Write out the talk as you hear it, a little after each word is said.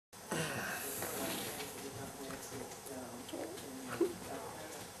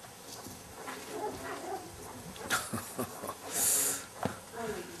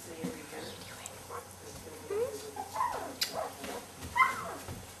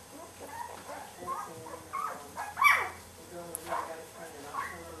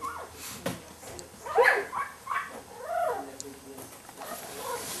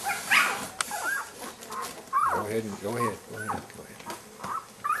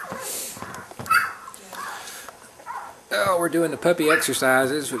Well, we're doing the puppy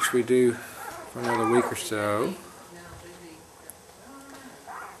exercises, which we do for another week or so.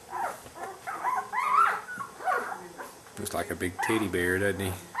 Looks like a big teddy bear, doesn't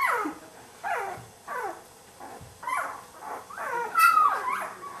he?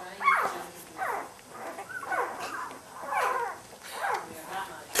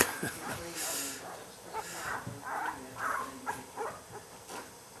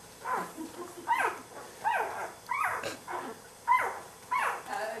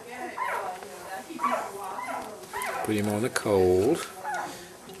 Put him on the cold.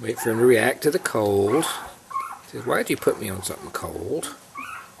 Wait for him to react to the cold. He says, "Why'd you put me on something cold?"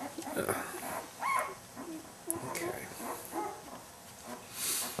 Okay.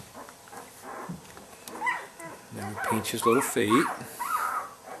 Then we pinch his little feet.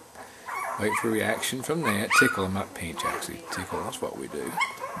 Wait for a reaction from that. Tickle him, not pinch actually. Tickle, that's what we do.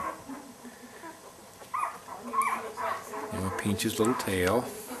 Then we pinch his little tail.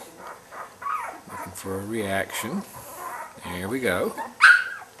 Looking for a reaction. There we go.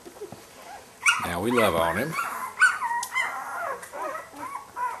 Now we love on him.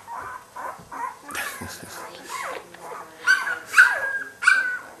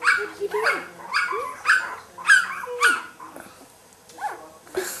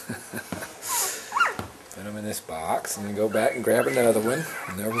 Put him in this box and then go back and grab another one.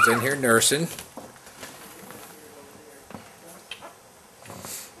 Another one's in here nursing.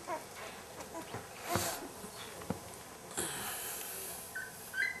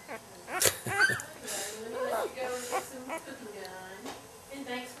 And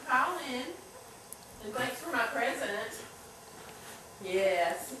thanks for calling. And thanks for my present.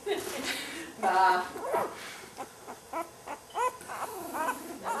 Yes. Bye. That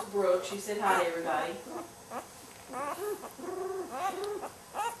was Brooke. She said hi to everybody.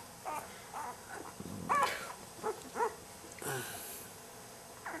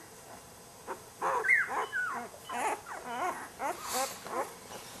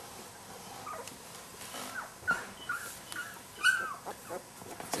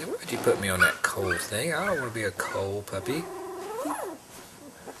 Why'd you put me on that cold thing? I don't want to be a cold puppy.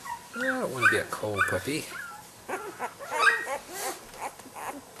 I don't want to be a cold puppy.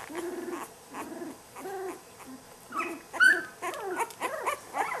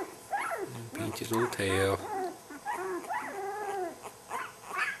 Pinch his little tail.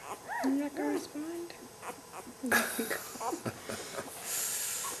 I'm not going to respond.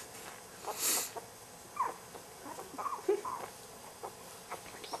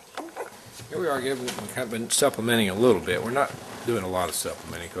 Here we are giving, we've kind of been supplementing a little bit. We're not doing a lot of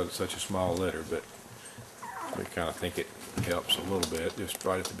supplementing because it's such a small litter, but we kind of think it helps a little bit, just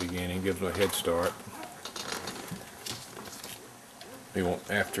right at the beginning, gives them a head start. We won't,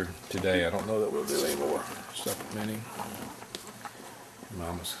 after today, I don't know that we'll do any more supplementing.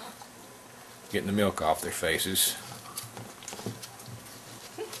 Mama's getting the milk off their faces.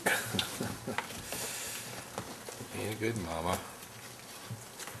 Being a good mama.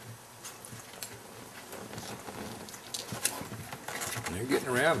 And they're getting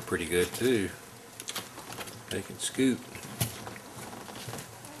around pretty good too. They can scoot.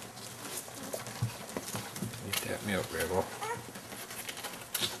 Get that milk, Rebel.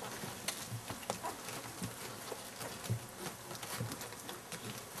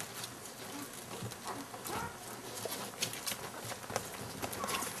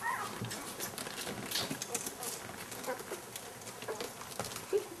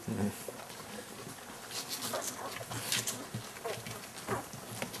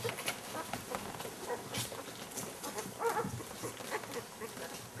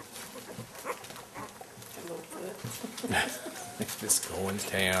 Just going to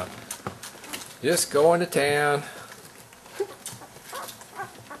town. Just going to town.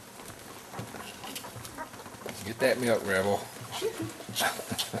 Get that milk, Rebel.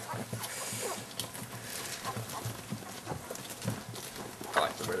 I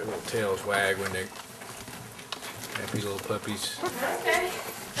like the way their little tails wag when they're happy little puppies. Okay.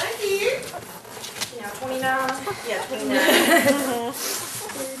 Thank you. Yeah, 29. Yeah, 29.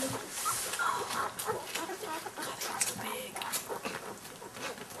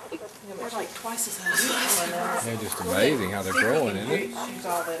 They're like twice as high. They're just amazing how they're growing, isn't it? Shoot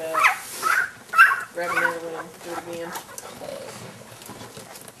all that up. Grab another one and do it again.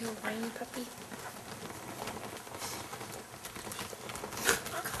 You're a rain puppy.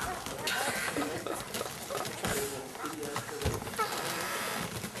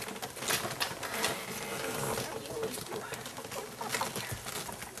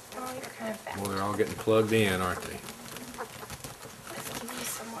 Oh, you're kind of fat. Well, they're all getting plugged in, aren't they? Let's give you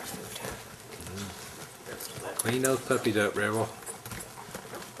some more food. Clean those puppies up, Rebel.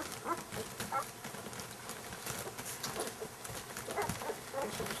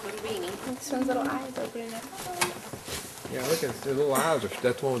 Little beanie. This one's little eyes opening up. Yeah, look at the little eyes.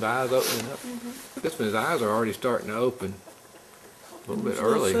 That's the one with the eyes opening up. This one's eyes are already starting to open. A little bit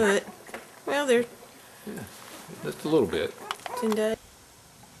early. Foot. Well, they're Just a little bit. 10 days.